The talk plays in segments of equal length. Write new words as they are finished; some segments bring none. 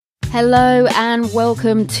Hello and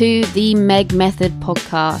welcome to the Meg Method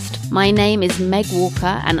podcast. My name is Meg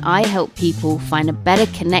Walker and I help people find a better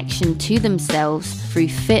connection to themselves through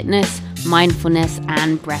fitness, mindfulness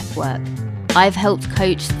and breathwork. I've helped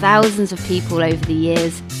coach thousands of people over the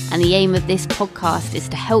years, and the aim of this podcast is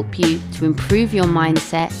to help you to improve your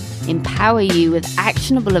mindset, empower you with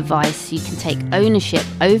actionable advice so you can take ownership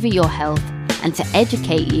over your health, and to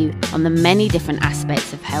educate you on the many different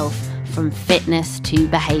aspects of health, from fitness to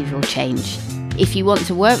behavioural change. If you want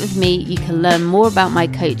to work with me, you can learn more about my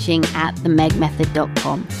coaching at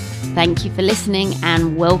themegmethod.com. Thank you for listening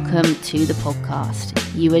and welcome to the podcast.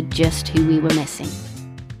 You are just who we were missing.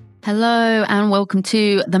 Hello and welcome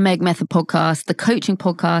to the Meg Method podcast, the coaching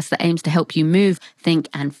podcast that aims to help you move, think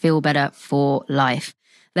and feel better for life.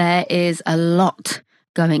 There is a lot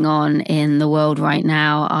going on in the world right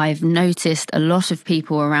now. I've noticed a lot of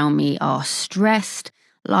people around me are stressed.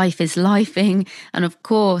 Life is lifing, and of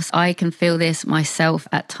course I can feel this myself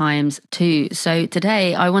at times too. So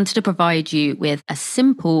today I wanted to provide you with a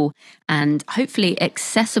simple and hopefully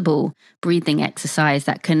accessible breathing exercise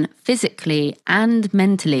that can physically and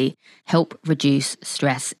mentally help reduce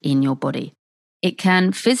stress in your body. It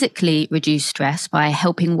can physically reduce stress by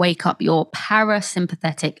helping wake up your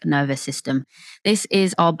parasympathetic nervous system. This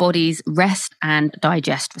is our body's rest and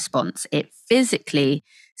digest response. It physically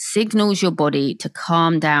signals your body to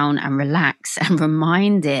calm down and relax and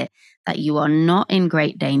remind it that you are not in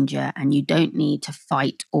great danger and you don't need to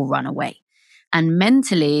fight or run away. And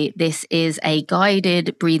mentally, this is a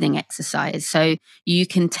guided breathing exercise. So you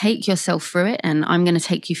can take yourself through it, and I'm going to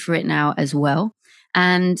take you through it now as well.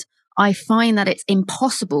 And I find that it's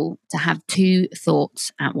impossible to have two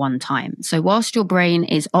thoughts at one time. So whilst your brain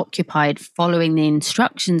is occupied following the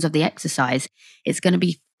instructions of the exercise, it's going to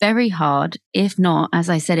be very hard, if not, as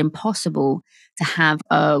I said, impossible, to have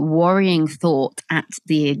a worrying thought at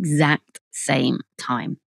the exact same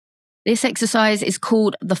time. This exercise is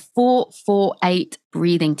called the 4-4-8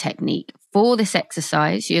 breathing technique. For this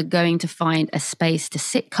exercise, you're going to find a space to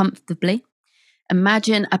sit comfortably.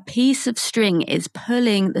 Imagine a piece of string is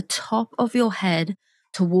pulling the top of your head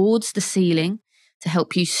towards the ceiling to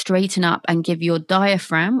help you straighten up and give your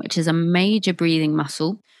diaphragm, which is a major breathing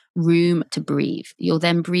muscle, room to breathe. You'll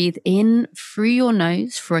then breathe in through your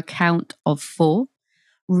nose for a count of 4,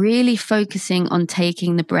 really focusing on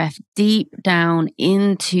taking the breath deep down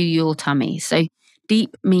into your tummy. So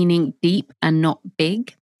deep meaning deep and not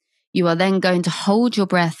big. You are then going to hold your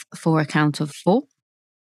breath for a count of 4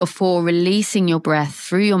 before releasing your breath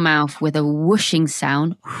through your mouth with a whooshing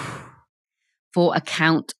sound for a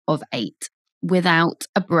count of 8. Without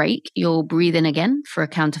a break, you'll breathe in again for a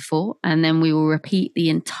count of 4, and then we will repeat the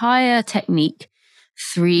entire technique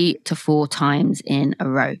 3 to 4 times in a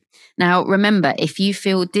row. Now, remember, if you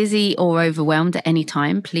feel dizzy or overwhelmed at any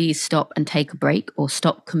time, please stop and take a break, or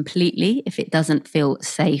stop completely if it doesn't feel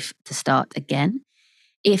safe to start again.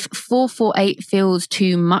 If 4-4-8 feels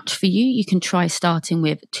too much for you, you can try starting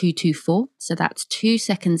with 2-2-4. So that's 2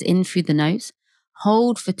 seconds in through the nose,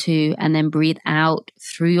 hold for 2, and then breathe out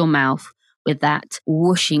through your mouth with that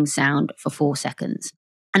whooshing sound for 4 seconds.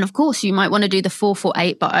 And of course, you might want to do the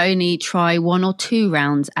 4-4-8, but only try 1 or 2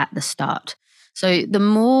 rounds at the start. So the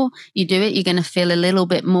more you do it, you're going to feel a little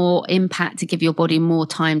bit more impact to give your body more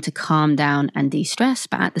time to calm down and de-stress.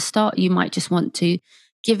 But at the start, you might just want to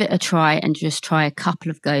give it a try and just try a couple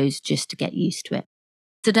of goes just to get used to it.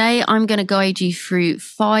 Today, I'm going to guide you through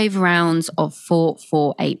 5 rounds of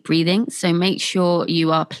 4-4-8 breathing. So make sure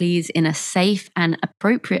you are please in a safe and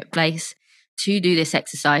appropriate place to do this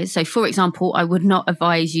exercise. So for example, I would not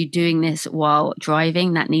advise you doing this while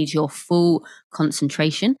driving. That needs your full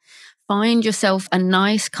concentration. Find yourself a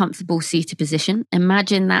nice, comfortable seated position.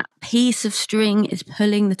 Imagine that piece of string is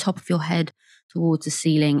pulling the top of your head towards the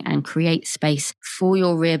ceiling and create space for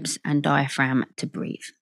your ribs and diaphragm to breathe.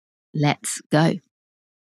 Let's go.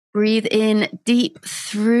 Breathe in deep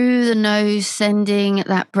through the nose, sending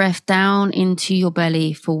that breath down into your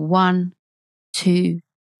belly for 1, 2,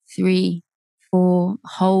 3, 4.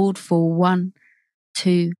 Hold for 1,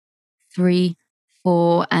 2, 3,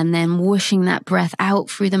 4. And then whooshing that breath out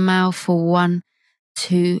through the mouth for 1,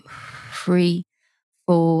 2, 3,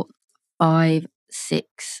 4, 5,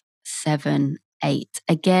 6, 7, 8.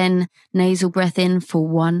 Again, nasal breath in for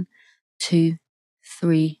 1, 2,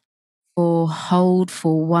 3, 4. Hold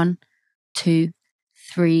for 1, 2,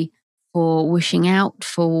 3, 4. Whooshing out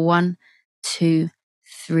for 1, 2,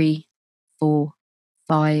 3, 4,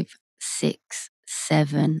 5, 6,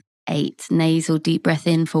 7, 8. Nasal deep breath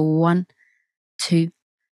in for 1, 2,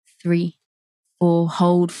 3, 4.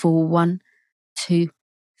 Hold for 1, 2,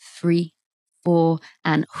 3, 4.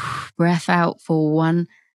 And breath out for 1,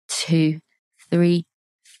 2, 3,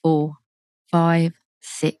 4, 5,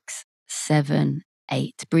 6, 7,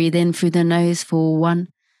 8. Breathe in through the nose for 1,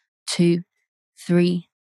 2, 3,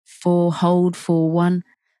 4. Hold for 1,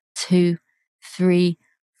 2, 3,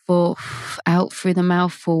 4. Out through the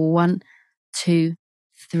mouth for 1, 2,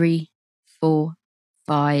 3, 4,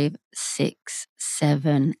 5, 6,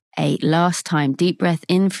 7, 8. Last time. Deep breath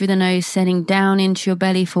in through the nose, sending down into your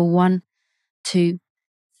belly for 1, 2,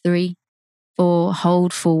 3, 4.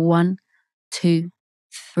 Hold for 1, 2,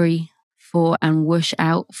 3, 4. And whoosh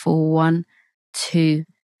out for 1, 2,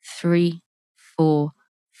 3, 4,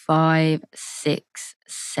 5, 6,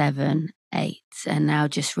 7, 8. And now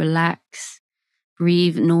just relax.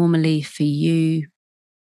 Breathe normally for you.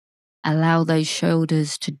 Allow those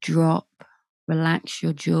shoulders to drop. Relax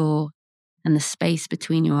your jaw and the space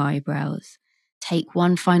between your eyebrows. Take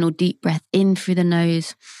one final deep breath in through the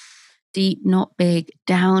nose. Deep, not big,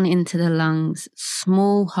 down into the lungs.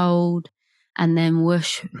 Small hold, and then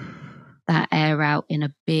whoosh that air out in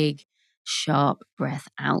a big, sharp breath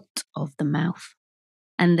out of the mouth.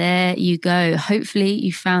 And there you go. Hopefully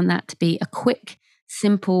you found that to be a quick,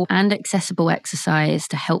 simple and accessible exercise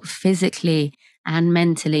to help physically and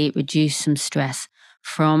mentally reduce some stress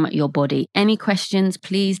from your body. Any questions,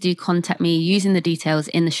 please do contact me using the details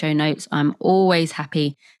in the show notes. I'm always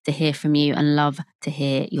happy to hear from you and love to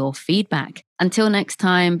hear your feedback. Until next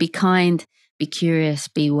time, be kind, be curious,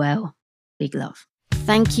 be well. Big love.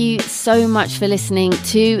 Thank you so much for listening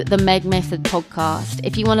to the Meg Method podcast.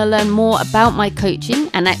 If you want to learn more about my coaching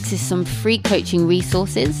and access some free coaching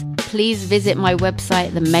resources, please visit my website,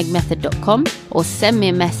 themegmethod.com, or send me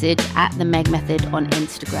a message at the Meg Method on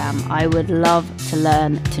Instagram. I would love to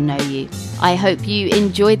learn to know you. I hope you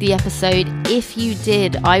enjoyed the episode. If you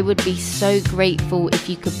did, I would be so grateful if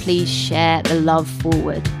you could please share the love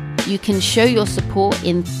forward. You can show your support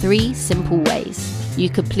in 3 simple ways. You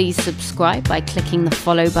could please subscribe by clicking the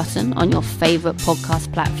follow button on your favorite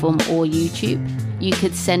podcast platform or YouTube. You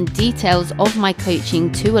could send details of my coaching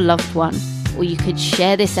to a loved one, or you could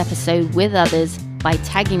share this episode with others by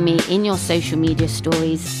tagging me in your social media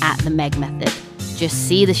stories at the Meg Method. Just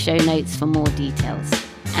see the show notes for more details.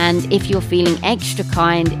 And if you're feeling extra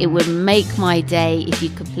kind, it would make my day if you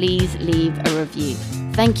could please leave a review.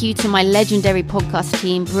 Thank you to my legendary podcast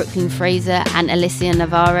team, Brooklyn Fraser and Alicia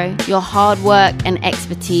Navarro. Your hard work and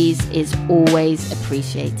expertise is always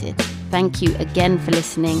appreciated. Thank you again for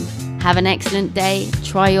listening. Have an excellent day.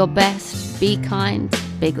 Try your best. Be kind.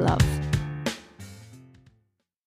 Big love.